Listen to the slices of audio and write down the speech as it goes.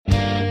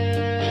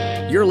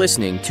You're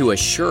listening to A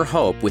Sure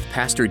Hope with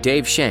Pastor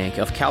Dave Shank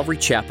of Calvary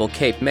Chapel,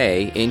 Cape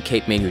May in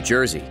Cape May, New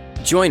Jersey.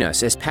 Join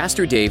us as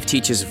Pastor Dave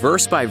teaches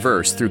verse by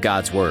verse through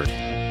God's Word.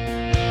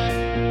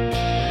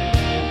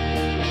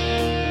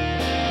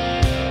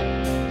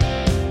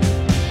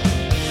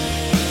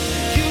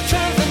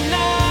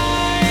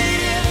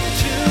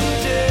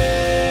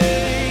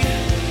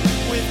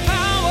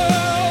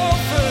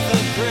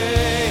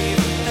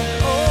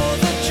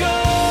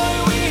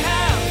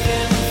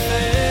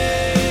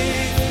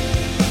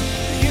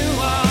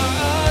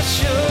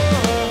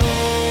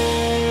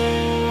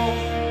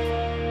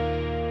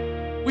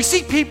 We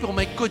see people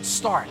make good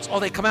starts. Oh,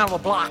 they come out of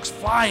the blocks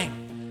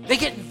flying. They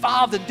get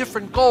involved in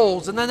different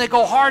goals, and then they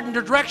go hard in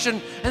their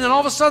direction, and then all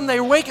of a sudden they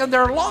wake and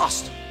they're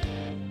lost.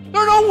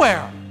 They're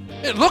nowhere.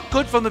 It looked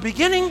good from the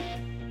beginning.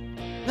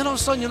 Then all of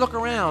a sudden you look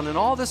around, and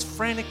all this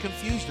frantic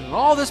confusion, and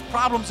all these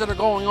problems that are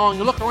going on,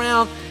 you look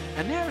around,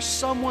 and there's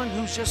someone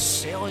who's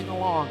just sailing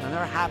along, and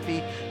they're happy,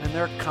 and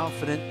they're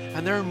confident,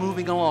 and they're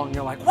moving along.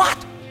 You're like,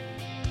 what?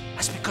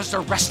 That's because they're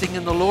resting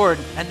in the Lord,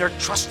 and they're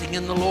trusting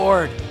in the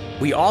Lord.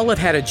 We all have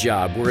had a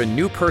job where a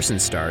new person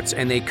starts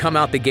and they come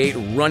out the gate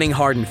running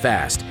hard and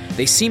fast.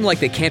 They seem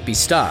like they can't be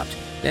stopped.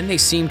 Then they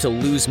seem to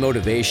lose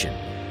motivation.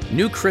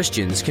 New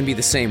Christians can be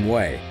the same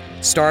way.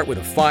 Start with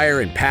a fire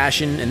and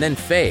passion and then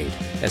fade.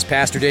 As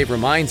Pastor Dave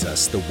reminds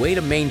us, the way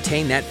to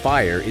maintain that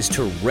fire is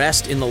to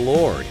rest in the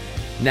Lord.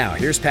 Now,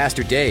 here's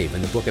Pastor Dave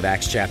in the book of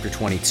Acts chapter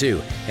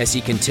 22 as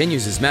he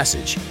continues his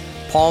message,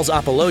 Paul's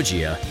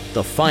Apologia,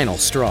 the final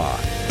straw.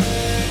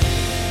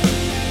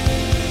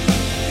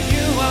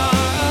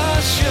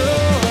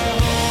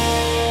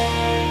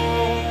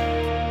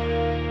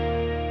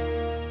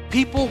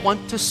 People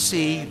want to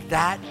see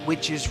that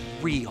which is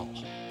real.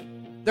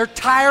 They're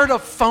tired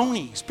of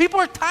phonies. People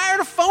are tired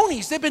of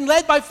phonies. They've been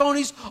led by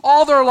phonies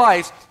all their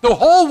lives. The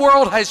whole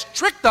world has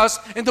tricked us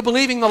into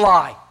believing the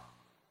lie.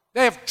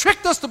 They have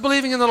tricked us to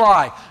believing in the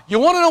lie. You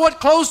want to know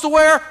what clothes to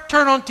wear?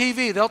 Turn on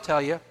TV, they'll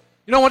tell you.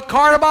 You know what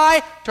car to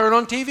buy? Turn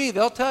on TV,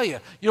 they'll tell you.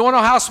 You want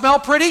to know how to smell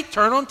pretty?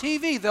 Turn on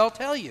TV, they'll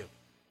tell you.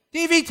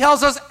 TV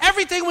tells us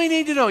everything we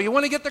need to know. You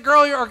want to get the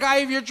girl or guy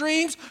of your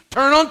dreams?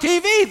 Turn on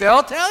TV,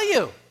 they'll tell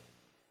you.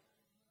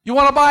 You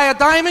want to buy a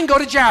diamond? Go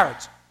to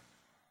Jared's.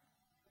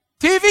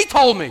 TV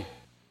told me.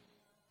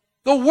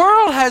 The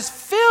world has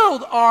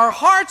filled our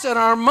hearts and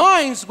our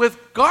minds with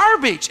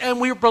garbage, and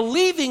we're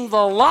believing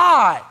the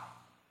lie.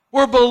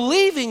 We're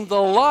believing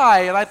the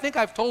lie, and I think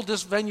I've told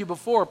this venue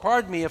before,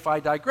 pardon me if I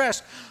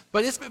digress,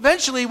 but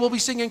eventually we'll be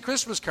singing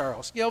Christmas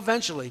carols.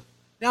 Eventually,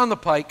 down the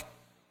pike,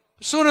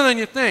 sooner than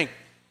you think.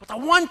 But the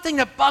one thing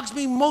that bugs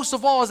me most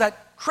of all is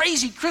that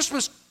crazy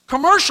Christmas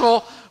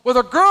commercial where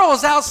the girl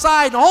is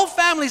outside and the whole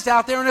family's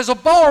out there and there's a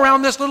bow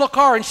around this little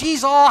car and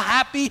she's all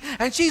happy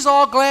and she's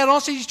all glad. And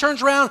also she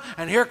turns around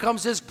and here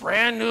comes this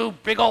brand new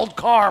big old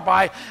car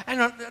by,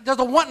 and there's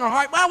a want in her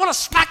heart. Well, I want to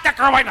smack that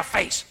girl right in the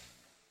face.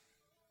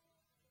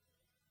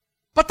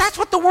 But that's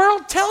what the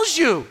world tells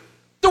you.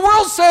 The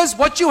world says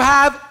what you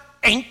have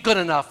ain't good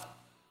enough.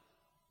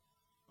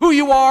 Who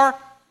you are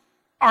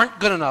aren't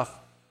good enough.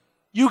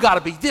 You got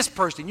to be this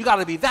person. You got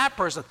to be that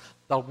person.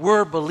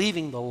 We're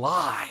believing the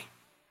lie.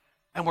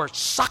 And we're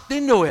sucked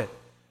into it.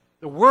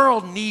 The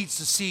world needs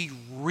to see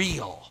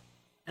real.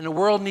 And the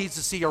world needs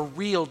to see a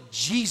real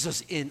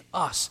Jesus in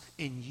us,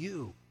 in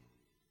you.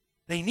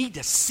 They need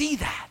to see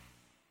that.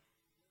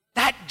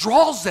 That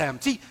draws them.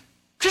 See,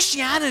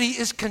 Christianity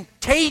is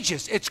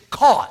contagious. It's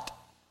caught.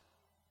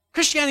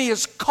 Christianity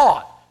is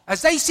caught.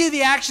 As they see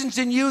the actions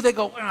in you, they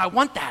go, I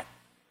want that.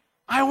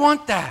 I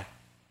want that.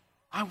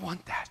 I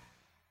want that.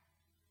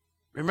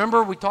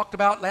 Remember we talked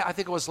about, I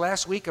think it was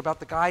last week,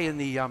 about the guy in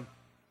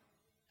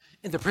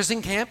the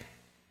prison camp.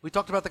 We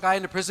talked about the guy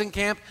in the prison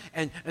camp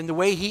and the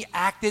way he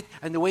acted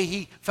and the way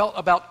he felt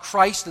about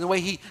Christ and the way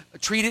he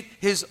treated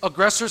his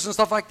aggressors and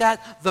stuff like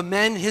that.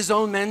 His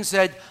own men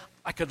said,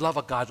 I could love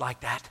a God like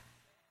that.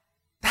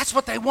 That's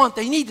what they want.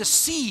 They need to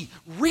see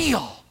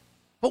real.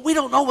 But we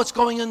don't know what's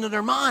going into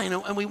their mind,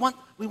 and we want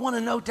to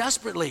know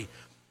desperately.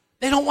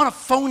 They don't want a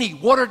phony,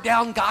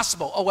 watered-down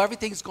gospel. Oh,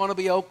 everything's going to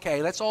be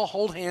okay. Let's all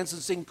hold hands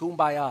and sing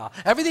Kumbaya.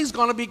 Everything's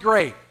going to be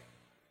great.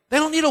 They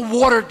don't need a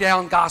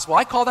watered-down gospel.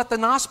 I call that the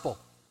gospel.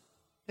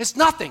 It's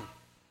nothing.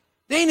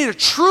 They need a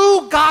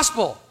true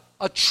gospel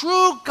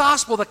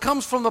that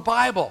comes from the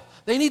Bible.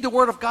 They need the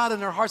Word of God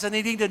in their hearts, and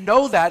they need to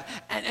know that.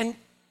 And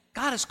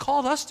God has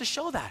called us to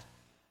show that.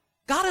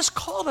 God has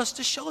called us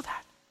to show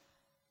that.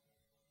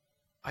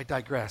 I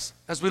digress.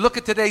 As we look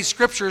at today's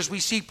scriptures,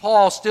 we see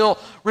Paul still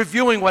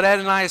reviewing what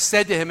Ananias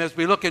said to him as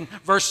we look in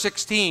verse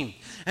 16.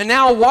 And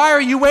now, why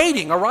are you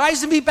waiting?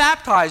 Arise and be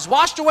baptized.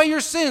 Wash away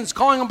your sins,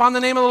 calling upon the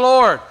name of the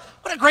Lord.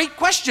 What a great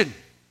question.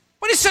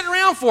 What are you sitting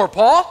around for,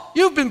 Paul?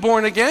 You've been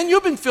born again.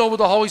 You've been filled with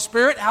the Holy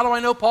Spirit. How do I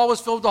know Paul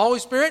was filled with the Holy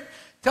Spirit?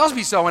 It tells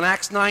me so in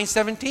Acts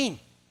 9:17.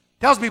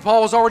 Tells me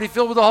Paul was already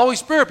filled with the Holy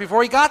Spirit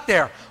before he got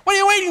there. What are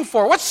you waiting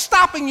for? What's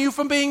stopping you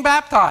from being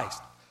baptized?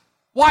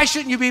 Why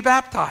shouldn't you be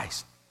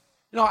baptized?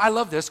 You know, I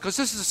love this because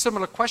this is a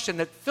similar question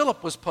that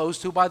Philip was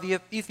posed to by the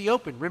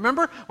Ethiopian.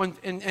 Remember when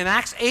in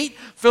Acts 8,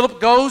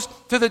 Philip goes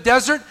to the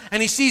desert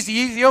and he sees the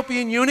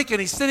Ethiopian eunuch and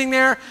he's sitting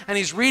there and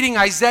he's reading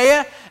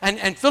Isaiah,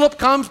 and Philip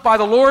comes by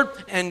the Lord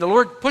and the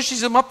Lord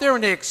pushes him up there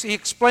and he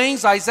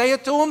explains Isaiah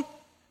to him.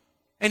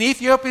 And the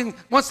Ethiopian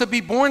wants to be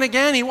born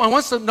again. He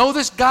wants to know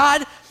this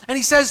God. And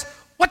he says,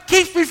 what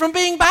keeps me from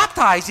being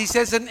baptized? He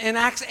says in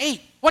Acts 8,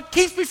 what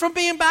keeps me from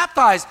being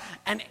baptized?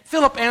 And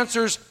Philip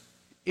answers,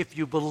 if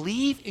you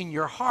believe in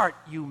your heart,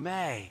 you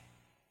may.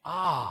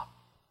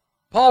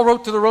 Paul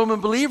wrote to the Roman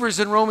believers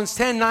in Romans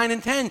 10, 9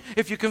 and 10,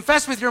 if you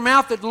confess with your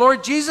mouth that the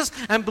Lord Jesus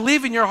and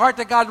believe in your heart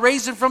that God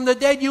raised him from the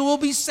dead, you will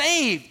be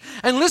saved.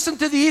 And listen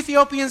to the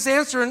Ethiopian's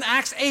answer in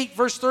Acts 8,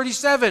 verse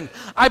 37.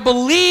 I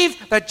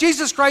believe that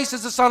Jesus Christ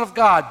is the Son of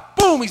God.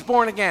 Boom, he's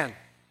born again.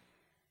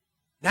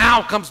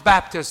 Now comes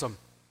baptism.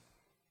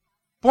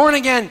 Born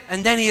again,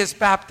 and then he is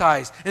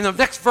baptized. In the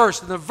next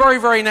verse, in the very,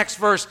 very next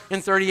verse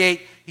in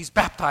 38, he's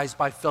baptized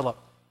by Philip.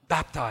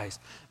 Baptized.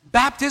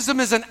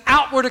 Baptism is an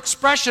outward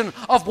expression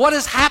of what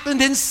has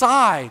happened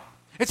inside.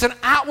 It's an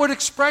outward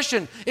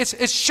expression.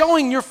 It's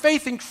showing your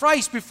faith in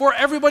Christ before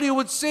everybody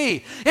would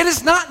see. It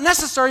is not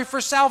necessary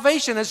for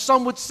salvation, as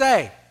some would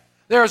say.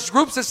 There's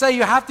groups that say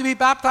you have to be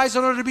baptized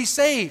in order to be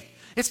saved.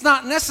 It's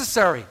not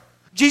necessary.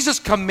 Jesus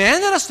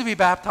commanded us to be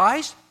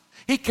baptized.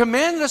 He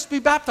commanded us to be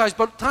baptized,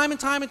 but time and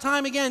time and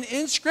time again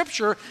in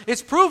Scripture,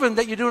 it's proven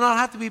that you do not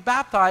have to be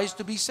baptized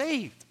to be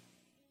saved.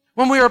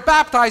 When we are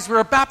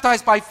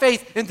baptized by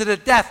faith into the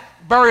death,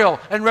 burial,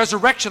 and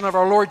resurrection of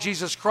our Lord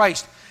Jesus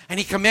Christ, and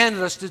he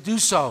commanded us to do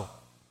so.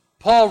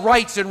 Paul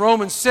writes in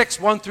Romans 6,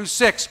 1 through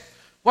 6,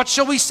 what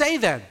shall we say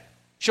then?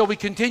 Shall we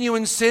continue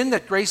in sin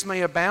that grace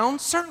may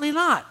abound? Certainly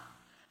not.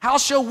 How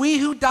shall we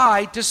who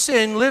died to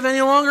sin live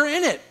any longer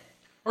in it?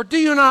 Or do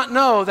you not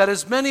know that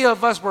as many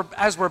of us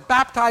as were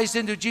baptized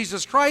into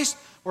Jesus Christ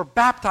were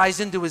baptized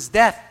into his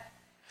death?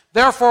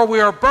 Therefore we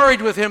are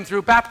buried with him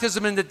through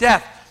baptism into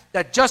death,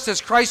 that just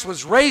as Christ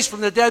was raised from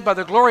the dead by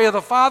the glory of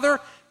the Father,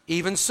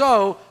 even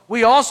so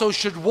we also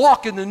should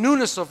walk in the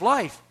newness of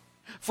life.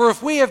 For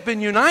if we have been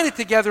united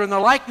together in the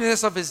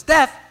likeness of his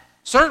death,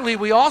 certainly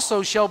we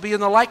also shall be in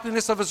the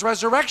likeness of his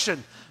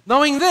resurrection,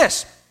 knowing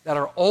this, that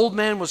our old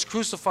man was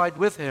crucified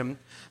with him,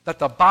 that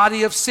the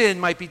body of sin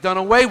might be done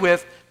away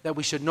with, that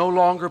we should no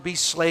longer be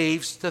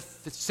slaves to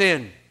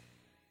sin.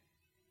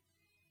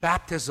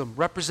 Baptism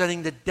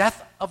representing the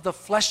death of the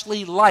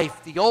fleshly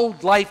life, the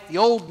old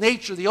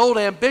nature, the old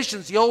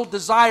ambitions, the old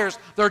desires.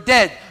 They're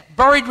dead,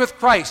 buried with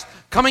Christ,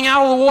 coming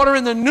out of the water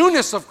in the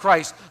newness of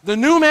Christ, the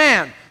new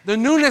man, the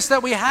newness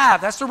that we have.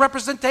 That's the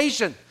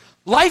representation.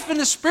 Life in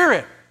the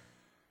Spirit.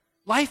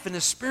 Life in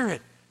the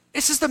Spirit.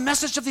 This is the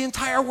message of the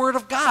entire Word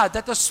of God,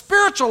 that the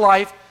spiritual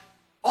life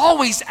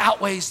always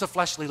outweighs the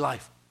fleshly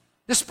life.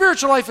 The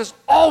spiritual life is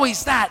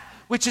always that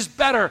which is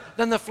better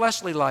than the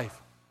fleshly life.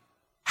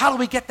 How do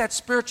we get that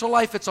spiritual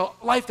life? It's a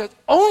life that's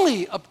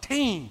only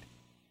obtained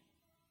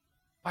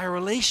by a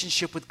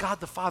relationship with God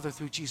the Father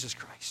through Jesus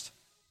Christ.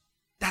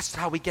 That's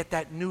how we get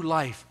that new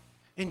life.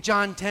 In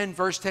John 10,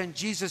 verse 10,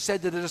 Jesus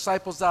said to the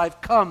disciples that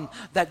I've come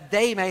that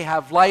they may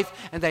have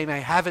life and they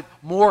may have it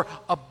more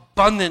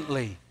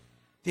abundantly.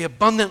 The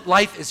abundant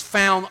life is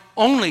found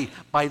only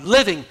by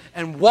living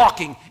and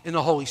walking in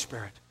the Holy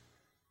Spirit.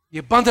 The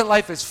abundant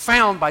life is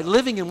found by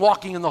living and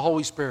walking in the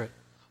Holy Spirit.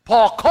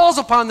 Paul calls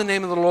upon the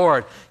name of the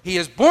Lord. He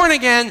is born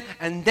again,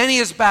 and then he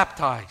is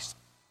baptized.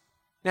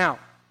 Now,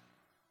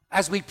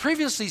 as we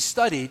previously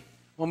studied,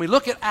 when we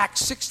look at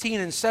Acts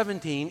 16 and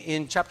 17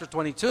 in chapter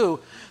 22,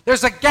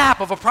 there's a gap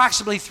of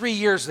approximately 3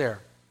 years there.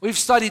 We've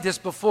studied this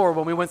before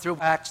when we went through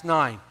Acts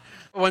 9.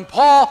 When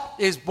Paul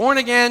is born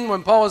again,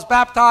 when Paul is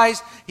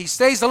baptized, he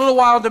stays a little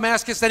while in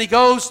Damascus, then he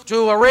goes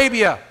to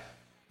Arabia.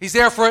 He's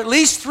there for at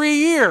least 3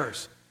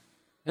 years.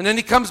 And then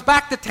he comes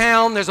back to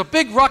town, there's a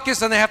big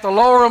ruckus, and they have to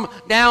lower him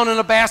down in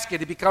a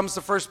basket. He becomes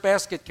the first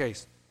basket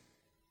case.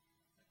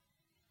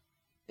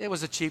 It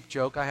was a cheap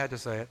joke, I had to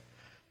say it.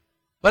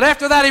 But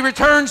after that, he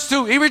returns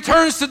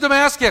to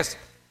Damascus.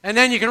 And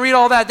then you can read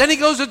all that. Then he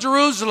goes to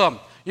Jerusalem.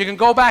 You can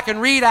go back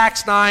and read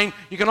Acts 9.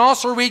 You can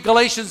also read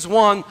Galatians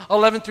 1,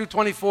 11 through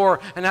 24,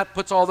 and that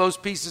puts all those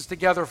pieces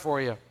together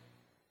for you.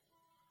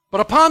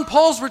 But upon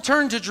Paul's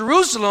return to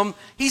Jerusalem,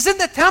 he's in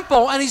the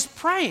temple and he's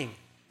praying.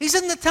 He's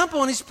in the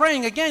temple and he's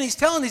praying. Again, he's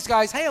telling these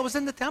guys, hey, I was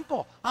in the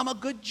temple. I'm a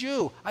good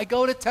Jew. I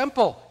go to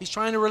temple. He's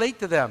trying to relate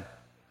to them.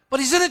 But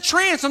he's in a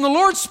trance, and the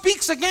Lord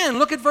speaks again.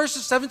 Look at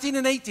verses 17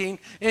 and 18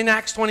 in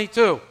Acts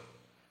 22.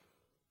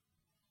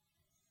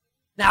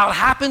 Now it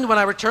happened when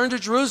I returned to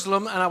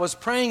Jerusalem and I was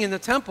praying in the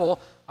temple,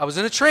 I was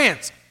in a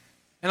trance.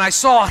 And I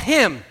saw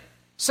him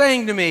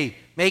saying to me,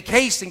 make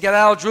haste and get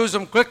out of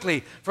Jerusalem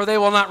quickly, for they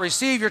will not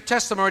receive your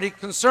testimony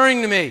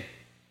concerning me.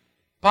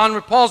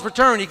 Upon Paul's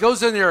return, he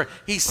goes in there,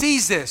 he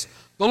sees this.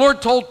 The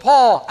Lord told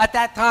Paul at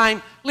that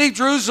time, leave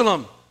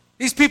Jerusalem.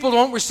 These people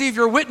won't receive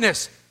your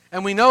witness.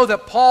 And we know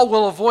that Paul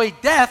will avoid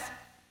death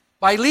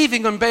by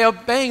leaving and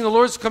obeying the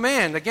Lord's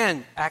command.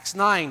 Again, Acts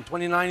 9,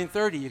 29 and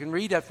 30. You can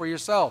read that for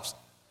yourselves.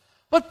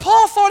 But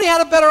Paul thought he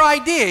had a better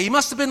idea. He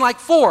must have been like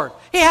Ford.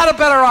 He had a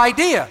better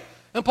idea.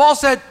 And Paul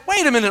said,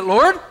 wait a minute,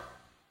 Lord.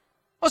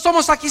 It's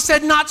almost like he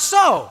said, not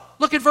so.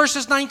 Look at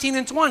verses 19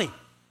 and 20.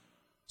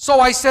 So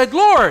I said,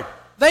 Lord,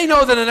 they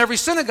know that in every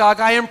synagogue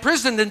I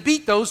imprisoned and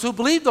beat those who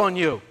believed on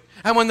you.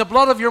 And when the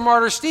blood of your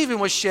martyr Stephen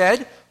was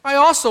shed, I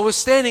also was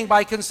standing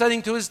by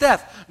consenting to his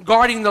death,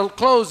 guarding the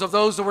clothes of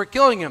those who were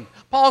killing him.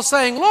 Paul's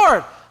saying,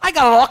 Lord, I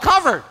got it all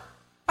covered.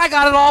 I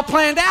got it all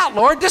planned out,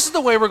 Lord. This is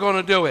the way we're going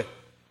to do it.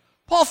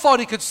 Paul thought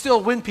he could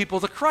still win people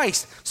to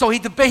Christ, so he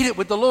debated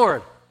with the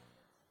Lord.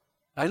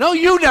 I know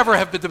you never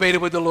have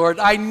debated with the Lord.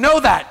 I know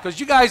that because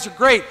you guys are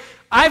great.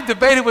 I've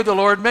debated with the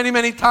Lord many,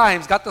 many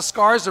times, got the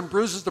scars and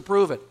bruises to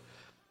prove it.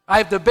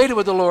 I've debated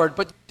with the Lord,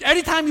 but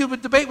anytime you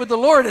would debate with the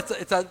Lord,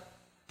 it's a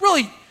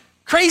really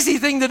crazy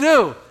thing to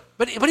do.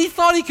 But he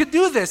thought he could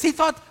do this. He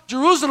thought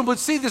Jerusalem would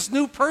see this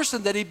new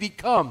person that he'd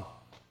become.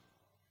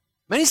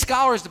 Many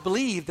scholars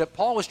believe that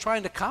Paul was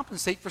trying to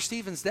compensate for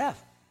Stephen's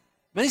death.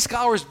 Many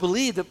scholars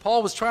believe that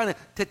Paul was trying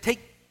to take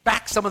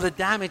back some of the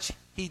damage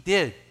he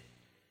did.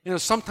 You know,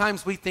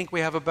 sometimes we think we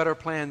have a better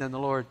plan than the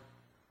Lord.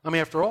 I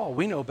mean, after all,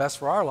 we know best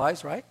for our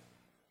lives, right?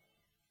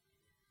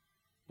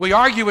 We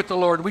argue with the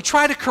Lord. We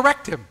try to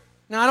correct him.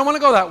 Now, I don't want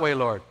to go that way,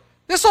 Lord.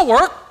 This will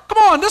work. Come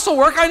on, this will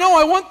work. I know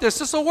I want this.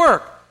 This will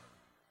work.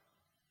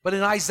 But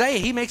in Isaiah,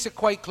 he makes it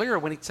quite clear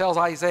when he tells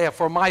Isaiah,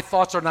 for my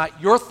thoughts are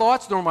not your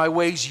thoughts, nor my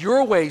ways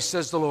your ways,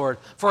 says the Lord.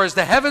 For as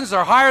the heavens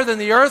are higher than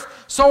the earth,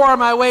 so are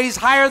my ways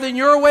higher than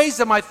your ways,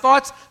 and my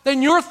thoughts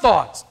than your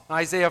thoughts.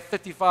 Isaiah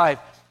 55,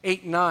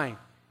 8 and 9.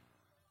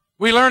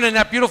 We learn in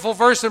that beautiful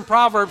verse in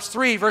Proverbs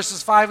 3,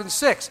 verses 5 and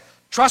 6.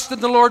 Trust in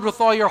the Lord with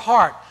all your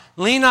heart.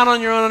 Lean not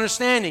on your own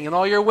understanding. In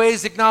all your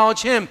ways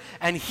acknowledge him,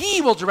 and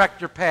he will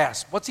direct your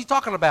paths. What's he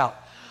talking about?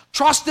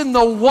 Trust in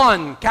the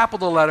one,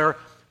 capital letter,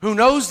 who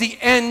knows the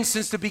end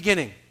since the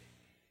beginning.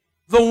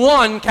 The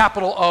one,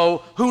 capital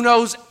O, who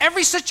knows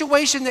every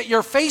situation that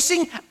you're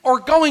facing or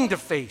going to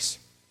face.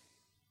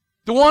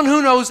 The one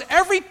who knows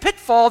every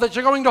pitfall that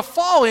you're going to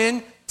fall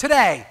in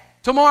today,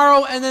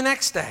 tomorrow, and the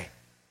next day.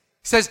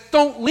 He says,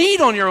 don't lead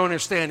on your own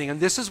understanding. And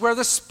this is where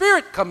the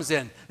Spirit comes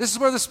in. This is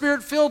where the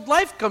Spirit-filled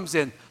life comes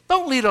in.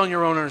 Don't lead on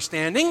your own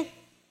understanding.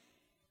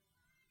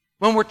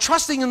 When we're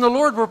trusting in the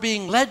Lord, we're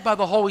being led by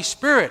the Holy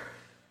Spirit.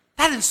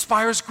 That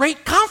inspires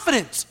great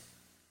confidence.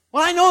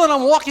 When I know that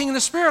I'm walking in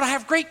the Spirit, I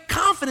have great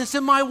confidence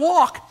in my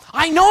walk.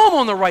 I know I'm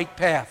on the right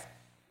path.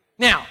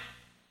 Now,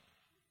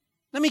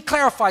 let me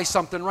clarify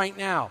something right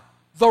now.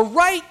 The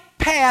right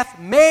path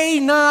may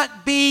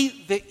not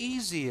be the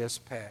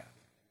easiest path.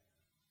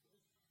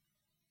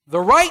 The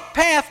right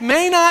path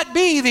may not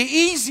be the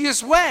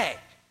easiest way.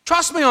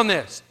 Trust me on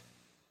this.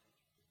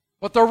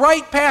 But the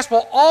right path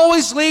will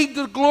always lead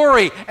to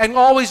glory and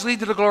always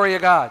lead to the glory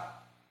of God.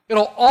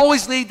 It'll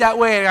always lead that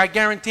way, and I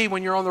guarantee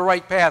when you're on the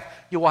right path,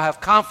 you will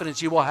have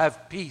confidence, you will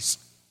have peace.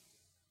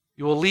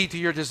 You will lead to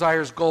your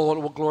desire's goal, and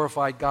it will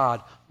glorify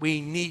God.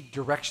 We need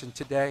direction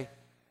today.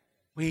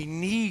 We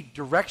need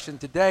direction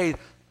today.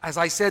 As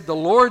I said, the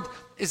Lord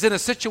is in a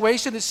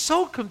situation that's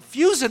so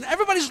confusing.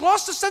 Everybody's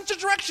lost a sense of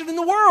direction in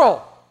the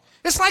world.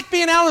 It's like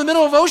being out in the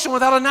middle of the ocean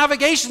without a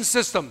navigation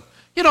system.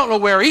 You don't know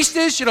where east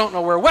is, you don't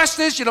know where west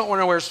is, you don't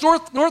know where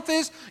north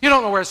is, you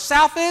don't know where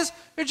south is.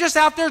 You're just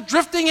out there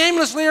drifting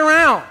aimlessly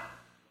around,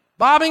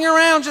 bobbing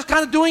around, just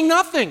kind of doing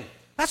nothing.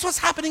 That's what's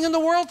happening in the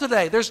world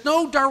today. There's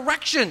no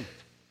direction.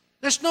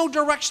 There's no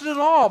direction at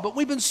all, but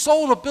we've been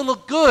sold a bill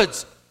of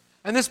goods.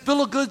 And this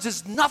bill of goods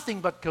is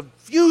nothing but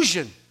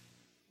confusion,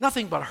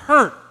 nothing but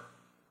hurt.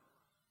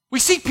 We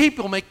see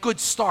people make good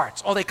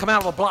starts. Oh, they come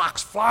out of the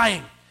blocks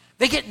flying.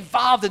 They get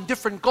involved in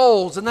different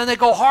goals, and then they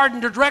go hard in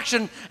their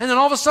direction, and then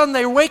all of a sudden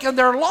they wake and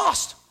they're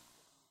lost.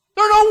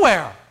 They're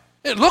nowhere.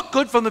 It looked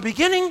good from the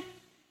beginning. And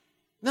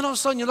then all of a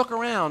sudden you look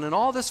around, and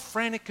all this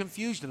frantic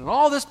confusion, and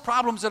all these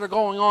problems that are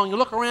going on, you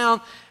look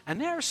around, and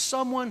there's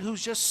someone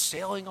who's just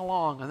sailing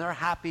along, and they're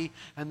happy,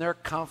 and they're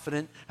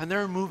confident, and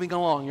they're moving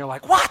along. You're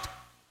like, what?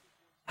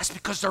 That's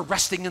because they're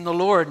resting in the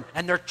Lord,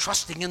 and they're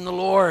trusting in the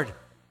Lord.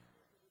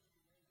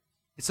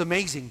 It's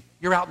amazing.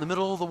 You're out in the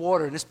middle of the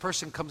water, and this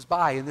person comes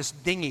by in this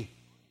dinghy,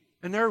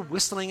 and they're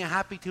whistling a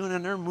happy tune,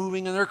 and they're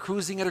moving, and they're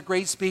cruising at a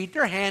great speed.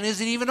 Their hand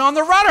isn't even on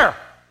the rudder.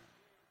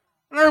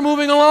 And they're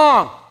moving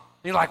along.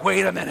 And you're like,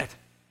 wait a minute.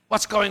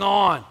 What's going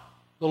on?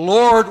 The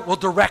Lord will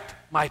direct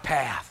my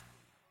path.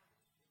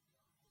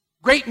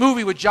 Great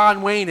movie with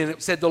John Wayne, and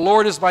it said, the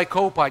Lord is my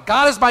co-pilot.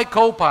 God is my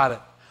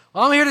co-pilot.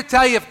 Well, I'm here to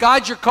tell you, if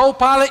God's your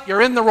co-pilot,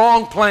 you're in the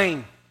wrong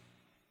plane.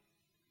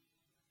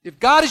 If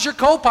God is your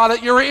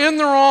co-pilot, you're in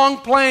the wrong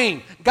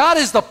plane. God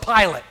is the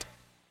pilot.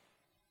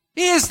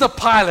 He is the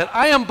pilot.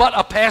 I am but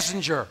a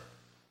passenger.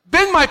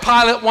 Been my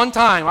pilot one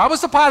time. I was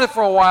the pilot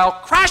for a while.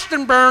 Crashed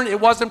and burned. It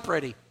wasn't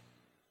pretty.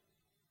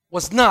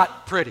 Was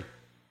not pretty.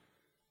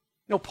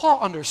 You know, Paul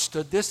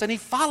understood this, and he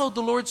followed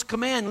the Lord's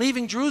command,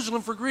 leaving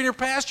Jerusalem for greener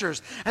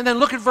pastures. And then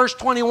look at verse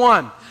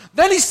 21.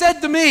 Then he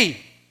said to me,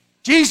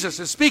 Jesus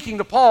is speaking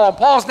to Paul, and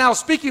Paul's now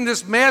speaking to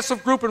this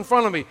massive group in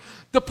front of me.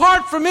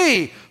 Depart from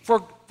me,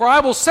 for I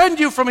will send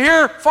you from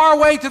here far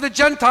away to the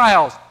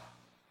Gentiles.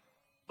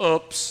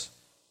 Oops.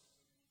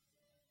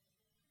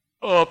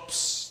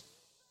 Oops.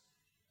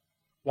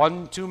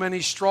 One too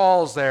many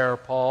straws there,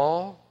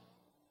 Paul.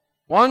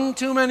 One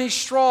too many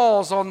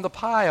straws on the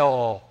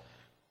pile.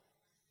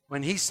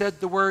 When he said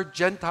the word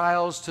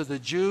Gentiles to the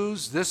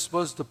Jews, this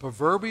was the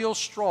proverbial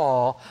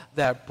straw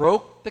that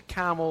broke the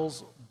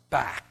camel's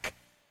back.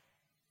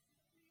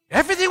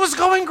 Everything was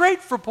going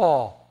great for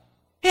Paul.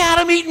 He had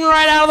them eating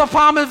right out of the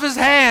palm of his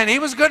hand. He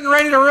was getting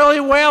ready to really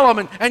whale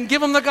them and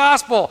give them the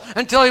gospel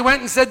until he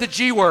went and said the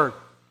G word.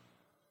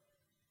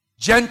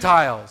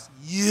 Gentiles.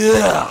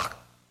 Yuck.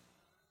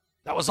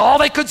 That was all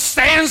they could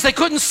stand. They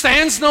couldn't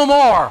stand no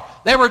more.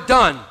 They were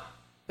done.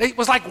 It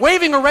was like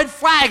waving a red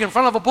flag in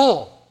front of a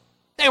bull.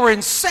 They were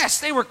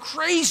incensed. They were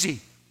crazy.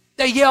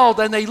 They yelled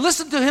and they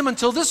listened to him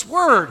until this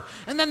word.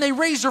 And then they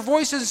raised their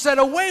voices and said,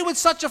 "Away with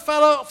such a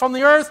fellow from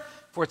the earth,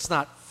 for it's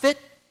not fit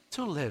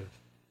to live."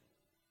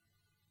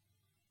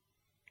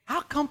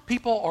 How come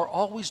people are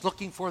always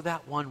looking for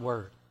that one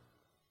word?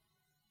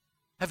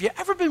 Have you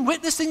ever been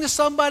witnessing to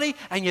somebody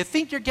and you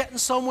think you're getting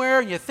somewhere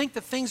and you think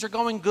that things are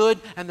going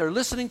good and they're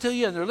listening to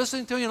you and all of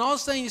a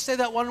sudden you say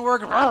that one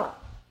word,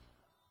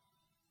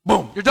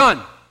 boom, you're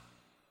done.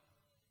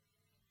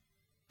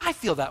 I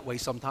feel that way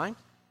sometimes.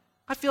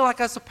 I feel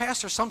like as a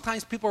pastor,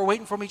 sometimes people are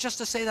waiting for me just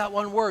to say that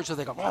one word, so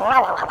they go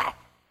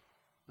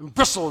and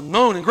bristle and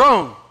moan and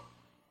groan.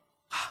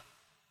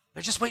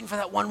 They're just waiting for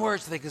that one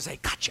word so they can say,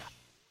 "Gotcha."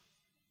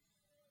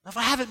 If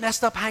I haven't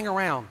messed up, hang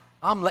around.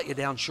 I'm let you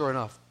down sure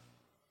enough.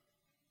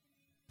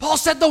 Paul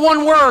said the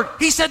one word.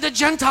 He said the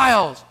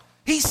Gentiles.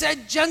 He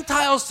said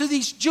Gentiles to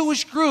these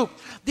Jewish group.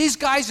 These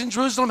guys in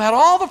Jerusalem had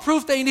all the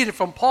proof they needed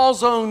from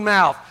Paul's own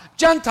mouth.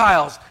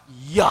 Gentiles,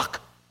 yuck.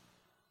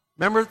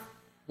 Remember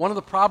one of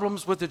the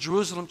problems with the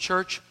Jerusalem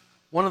church?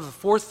 One of the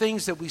four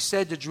things that we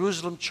said the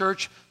Jerusalem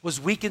church was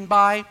weakened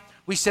by.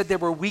 We said they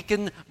were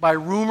weakened by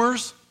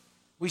rumors.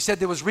 We said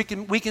they was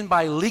weakened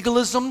by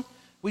legalism.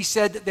 We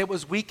said that it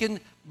was weakened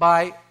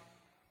by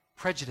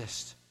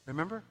prejudice.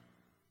 Remember?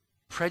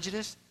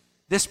 Prejudice.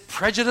 This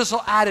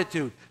prejudicial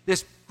attitude,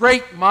 this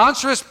great,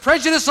 monstrous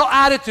prejudicial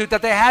attitude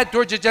that they had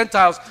towards the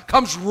Gentiles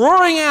comes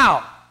roaring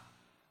out.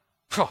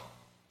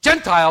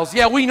 Gentiles,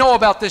 yeah, we know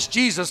about this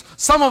Jesus.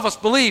 Some of us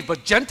believe,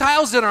 but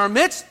Gentiles in our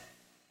midst?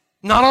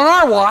 Not on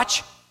our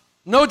watch.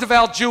 No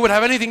devout Jew would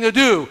have anything to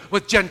do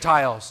with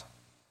Gentiles.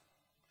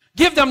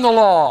 Give them the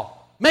law.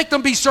 Make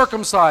them be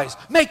circumcised.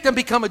 Make them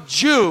become a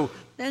Jew.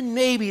 Then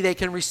maybe they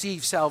can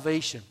receive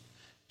salvation.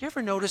 Do you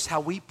ever notice how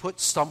we put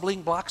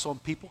stumbling blocks on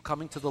people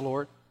coming to the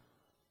Lord?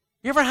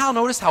 You ever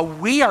notice how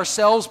we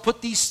ourselves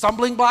put these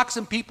stumbling blocks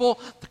in people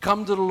to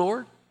come to the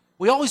Lord?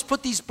 We always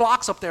put these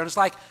blocks up there, and it's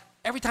like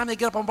every time they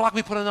get up on a block,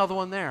 we put another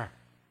one there.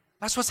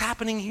 That's what's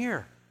happening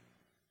here.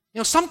 You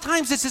know,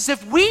 sometimes it's as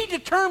if we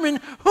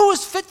determine who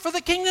is fit for the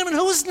kingdom and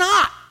who is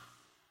not.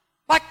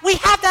 Like we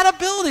have that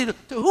ability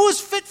to who is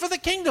fit for the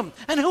kingdom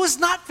and who is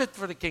not fit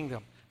for the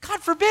kingdom.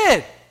 God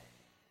forbid.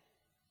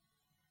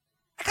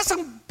 I got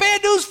some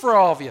bad news for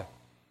all of you.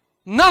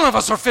 None of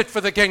us are fit for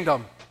the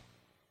kingdom.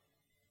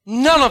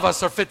 None of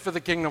us are fit for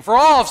the kingdom. For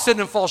all have sinned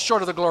and fall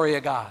short of the glory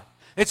of God.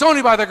 It's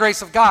only by the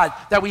grace of God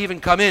that we even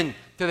come in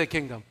to the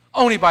kingdom.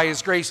 Only by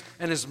his grace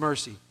and his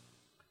mercy.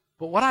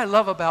 But what I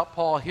love about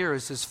Paul here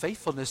is his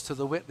faithfulness to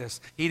the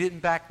witness. He didn't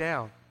back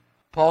down.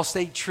 Paul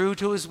stayed true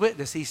to his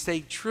witness. He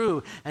stayed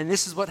true. And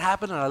this is what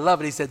happened, and I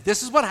love it. He said,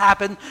 this is what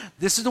happened,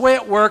 this is the way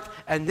it worked,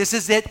 and this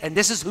is it, and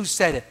this is who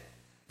said it.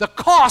 The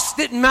cost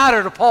didn't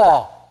matter to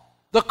Paul.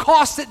 The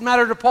cost didn't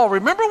matter to Paul.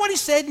 Remember what he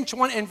said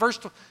in verse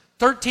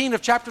 13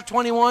 of chapter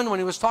 21 when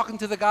he was talking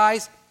to the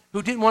guys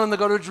who didn't want him to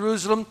go to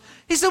Jerusalem?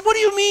 He said, "What do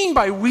you mean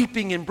by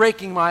weeping and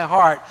breaking my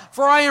heart?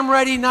 For I am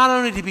ready not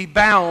only to be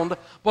bound,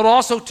 but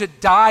also to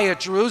die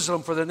at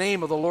Jerusalem for the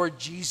name of the Lord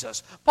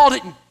Jesus." Paul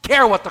didn't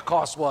care what the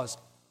cost was.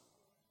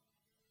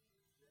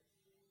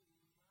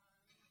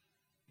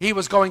 He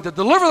was going to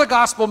deliver the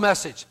gospel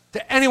message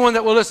to anyone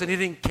that will listen. He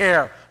didn't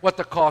care what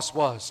the cost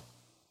was.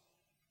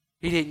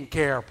 He didn't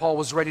care. Paul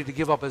was ready to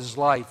give up his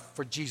life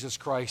for Jesus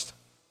Christ.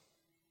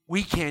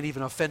 We can't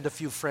even offend a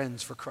few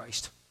friends for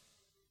Christ.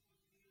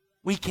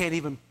 We can't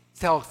even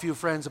tell a few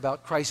friends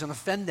about Christ and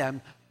offend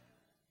them.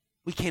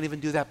 We can't even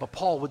do that, but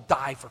Paul would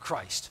die for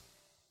Christ.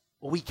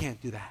 Well, we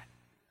can't do that.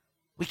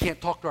 We can't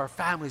talk to our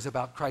families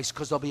about Christ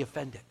because they'll be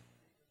offended.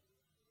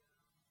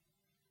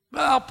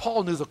 Well,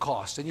 Paul knew the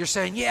cost. And you're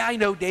saying, "Yeah, I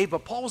know, Dave,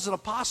 but Paul was an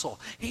apostle.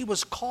 He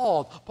was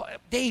called."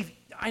 Dave,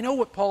 I know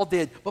what Paul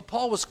did, but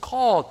Paul was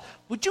called.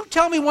 Would you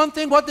tell me one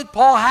thing? What did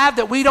Paul have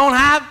that we don't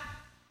have?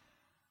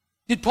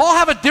 Did Paul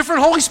have a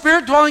different Holy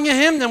Spirit dwelling in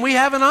him than we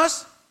have in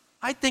us?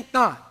 I think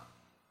not.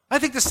 I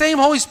think the same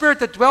Holy Spirit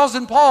that dwelt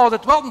in Paul,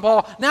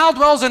 now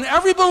dwells in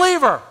every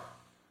believer.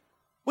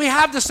 We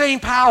have the same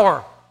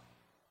power.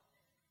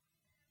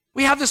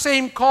 We have the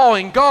same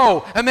calling.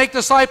 Go and make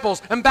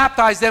disciples and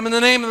baptize them in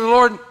the name of the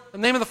Lord, in the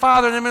name of the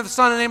Father, in the name of the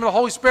Son, in the name of the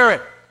Holy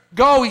Spirit.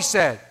 Go, he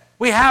said.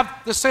 We have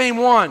the same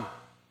one.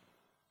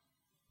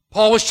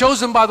 Paul was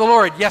chosen by the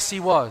Lord. Yes, he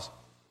was.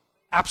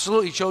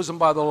 Absolutely chosen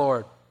by the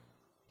Lord.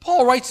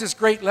 Paul writes this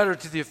great letter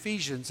to the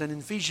Ephesians, and in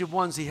Ephesians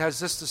 1, he has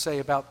this to say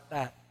about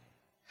that.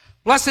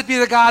 Blessed be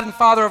the God and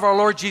Father of our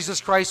Lord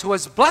Jesus Christ, who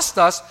has blessed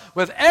us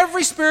with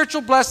every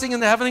spiritual blessing in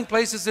the heavenly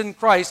places in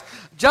Christ,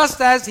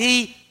 just as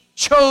he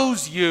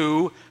chose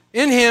you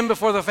in him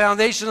before the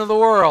foundation of the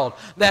world,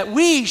 that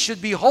we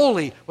should be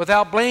holy,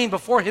 without blame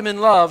before him in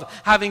love,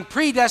 having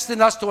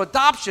predestined us to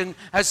adoption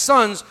as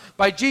sons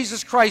by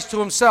Jesus Christ to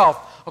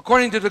himself,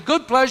 according to the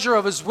good pleasure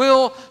of his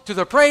will, to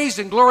the praise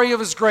and glory of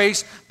his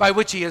grace, by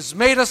which he has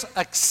made us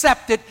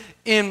accepted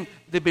in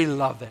the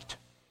beloved.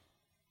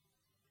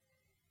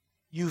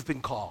 You've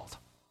been called.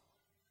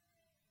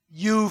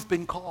 You've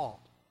been called.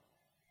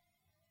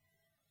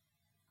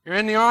 You're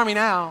in the army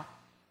now.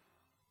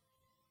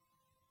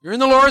 You're in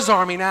the Lord's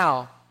army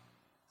now.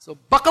 So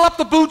buckle up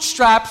the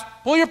bootstraps,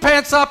 pull your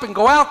pants up, and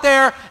go out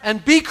there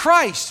and be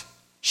Christ.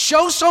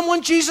 Show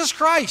someone Jesus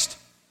Christ.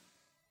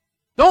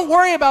 Don't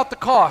worry about the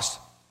cost.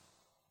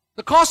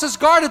 The cost is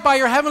guarded by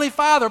your Heavenly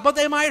Father, but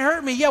they might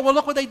hurt me. Yeah, well,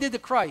 look what they did to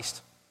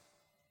Christ.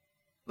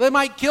 They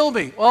might kill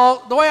me.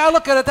 Well, the way I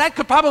look at it, that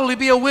could probably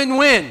be a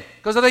win-win.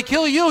 Because if they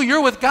kill you,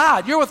 you're with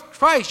God. You're with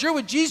Christ. You're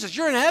with Jesus.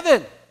 You're in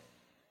heaven.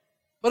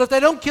 But if they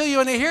don't kill you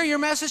and they hear your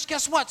message,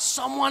 guess what?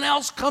 Someone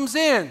else comes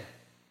in.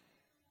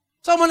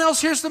 Someone else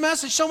hears the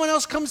message. Someone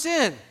else comes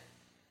in.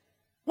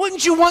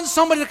 Wouldn't you want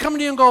somebody to come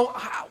to you and go,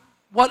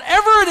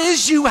 whatever it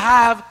is you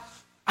have,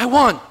 I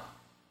want.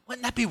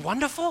 Wouldn't that be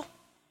wonderful?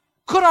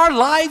 Could our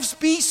lives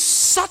be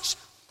such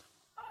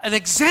an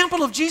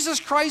example of Jesus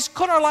Christ?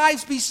 Could our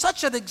lives be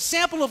such an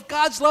example of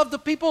God's love to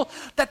people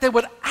that they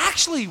would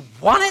actually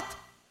want it?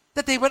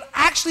 That they would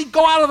actually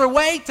go out of their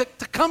way to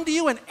come to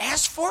you and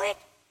ask for it?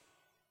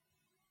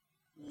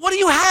 What do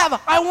you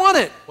have? I want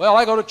it. Well,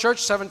 I go to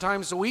church 7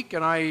 times a week,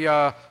 and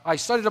I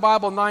study the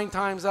Bible 9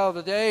 times out of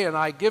the day, and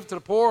I give to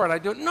the poor, and I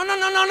do...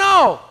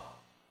 No.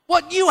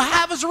 What you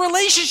have is a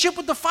relationship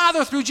with the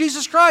Father through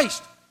Jesus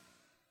Christ.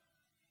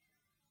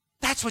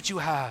 That's what you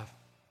have.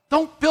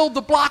 Don't build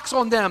the blocks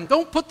on them.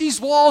 Don't put these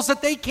walls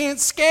that they can't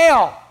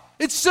scale.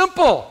 It's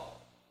simple.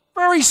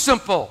 Very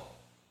simple.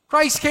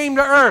 Christ came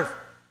to earth,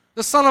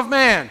 the Son of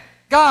Man,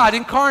 God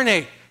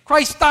incarnate.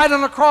 Christ died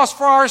on the cross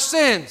for our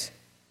sins,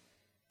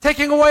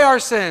 taking away our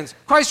sins.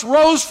 Christ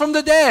rose from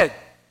the dead.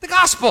 The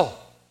gospel.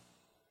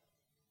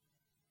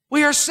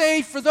 We are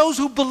saved for those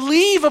who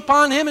believe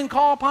upon him and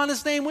call upon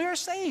his name. We are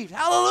saved.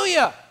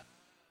 Hallelujah.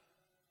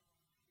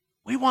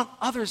 We want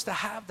others to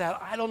have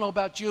that. I don't know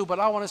about you, but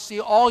I want to see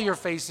all your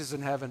faces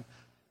in heaven.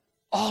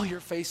 All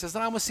your faces.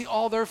 And I want to see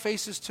all their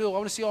faces too. I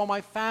want to see all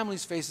my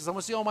family's faces. I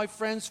want to see all my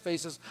friends'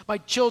 faces, my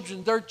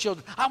children, their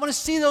children. I want to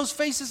see those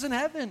faces in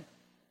heaven.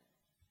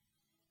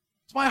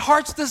 It's my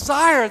heart's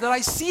desire that I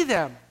see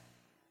them.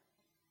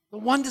 The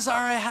one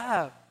desire I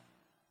have.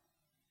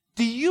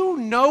 Do you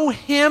know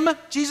him,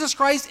 Jesus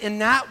Christ, in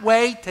that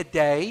way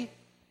today?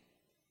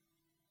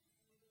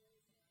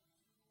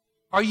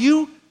 Are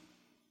you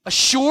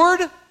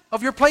assured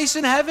of your place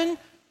in heaven?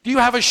 Do you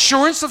have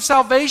assurance of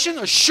salvation?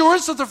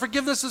 Assurance of the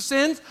forgiveness of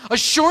sins?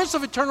 Assurance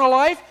of eternal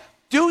life?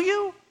 Do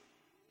you?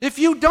 If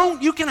you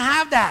don't, you can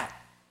have that.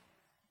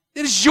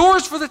 It is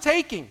yours for the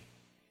taking.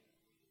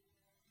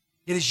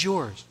 It is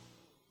yours.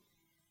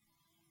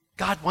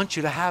 God wants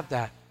you to have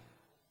that.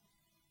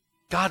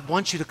 God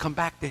wants you to come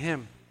back to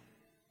him.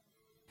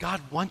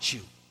 God wants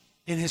you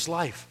in his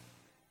life.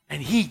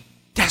 And he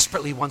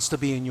desperately wants to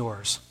be in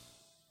yours.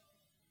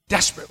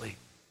 Desperately.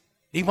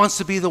 He wants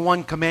to be the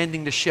one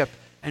commanding the ship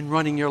and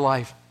running your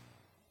life.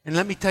 And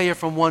let me tell you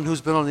from one who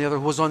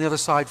was on the other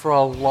side for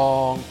a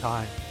long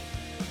time.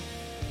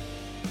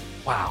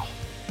 Wow.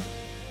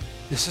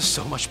 This is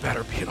so much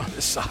better being on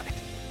this side.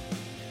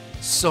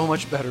 So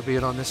much better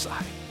being on this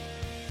side.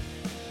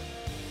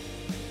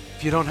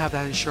 If you don't have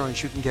that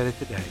insurance, you can get it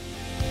today.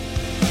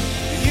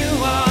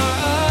 You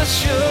are a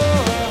sure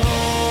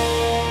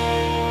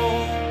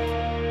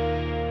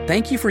hope.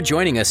 Thank you for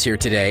joining us here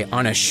today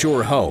on A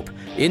Sure Hope.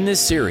 In this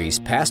series,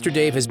 Pastor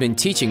Dave has been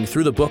teaching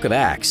through the book of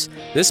Acts.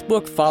 This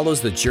book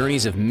follows the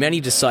journeys of many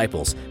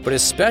disciples, but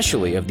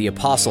especially of the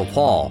Apostle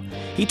Paul.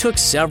 He took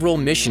several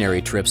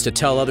missionary trips to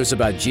tell others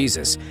about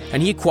Jesus,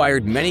 and he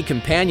acquired many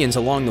companions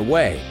along the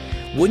way.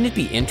 Wouldn't it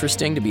be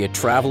interesting to be a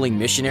traveling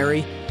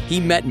missionary? He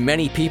met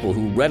many people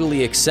who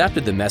readily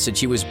accepted the message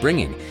he was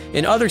bringing.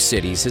 In other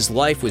cities, his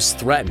life was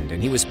threatened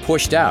and he was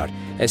pushed out,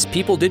 as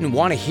people didn't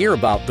want to hear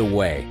about the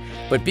way.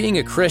 But being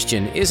a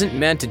Christian isn't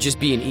meant to just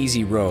be an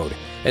easy road.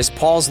 As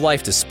Paul's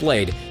life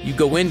displayed, you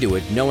go into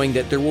it knowing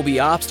that there will be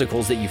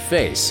obstacles that you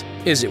face.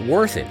 Is it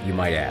worth it, you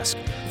might ask?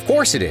 Of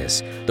course it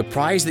is. The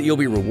prize that you'll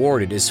be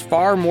rewarded is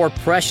far more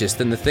precious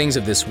than the things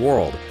of this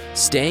world.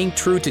 Staying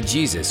true to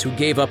Jesus, who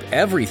gave up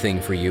everything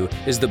for you,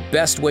 is the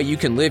best way you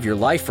can live your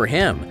life for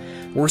him.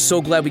 We're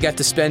so glad we got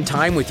to spend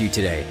time with you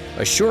today.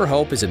 A Sure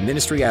Hope is a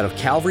ministry out of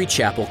Calvary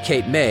Chapel,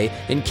 Cape May,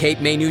 in Cape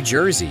May, New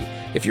Jersey.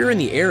 If you're in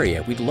the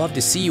area, we'd love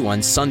to see you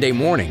on Sunday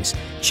mornings.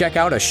 Check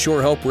out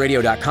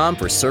ASureHopeRadio.com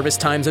for service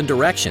times and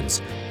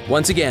directions.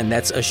 Once again,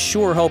 that's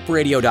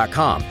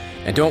ASureHopeRadio.com.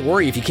 And don't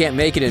worry if you can't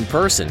make it in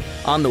person.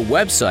 On the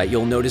website,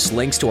 you'll notice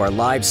links to our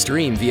live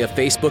stream via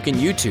Facebook and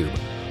YouTube.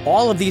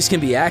 All of these can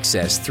be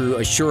accessed through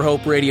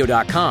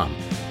ASureHopeRadio.com.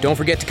 Don't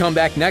forget to come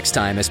back next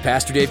time as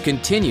Pastor Dave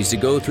continues to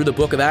go through the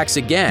book of Acts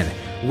again,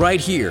 right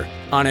here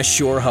on A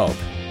Sure Hope.